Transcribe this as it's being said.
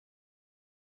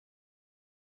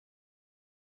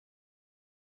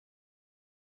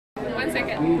1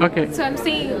 second. Okay. So I'm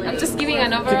just giving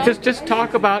an overall. Just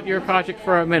talk about your project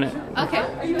for a minute. Okay.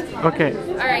 Okay.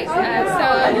 Alright,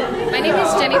 so my name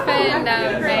is Jennifer and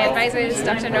my advisor is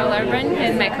Dr. Noel Urban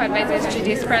and my co-advisor is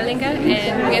Judith Perlinga,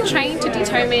 and we are trying to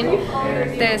determine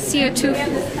the CO2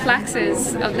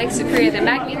 fluxes of Lake Superior, the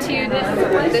magnitude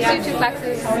of the CO2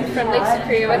 fluxes from Lake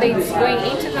Superior, whether it's going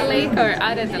into the lake or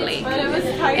out of the lake.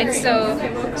 And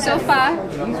so far,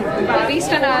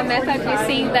 based on our method, we're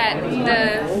seeing that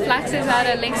the fluxes out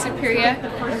of Lake Superior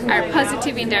are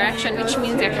positive in direction, which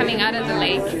means they're coming out of the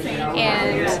lake.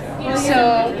 And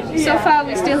so far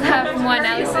we still have more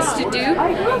analysis to do,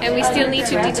 and we still need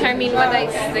to determine whether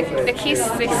it's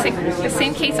the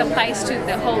same case applies to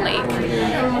the whole lake.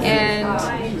 And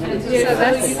so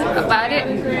that's about it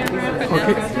for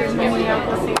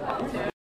now. Okay.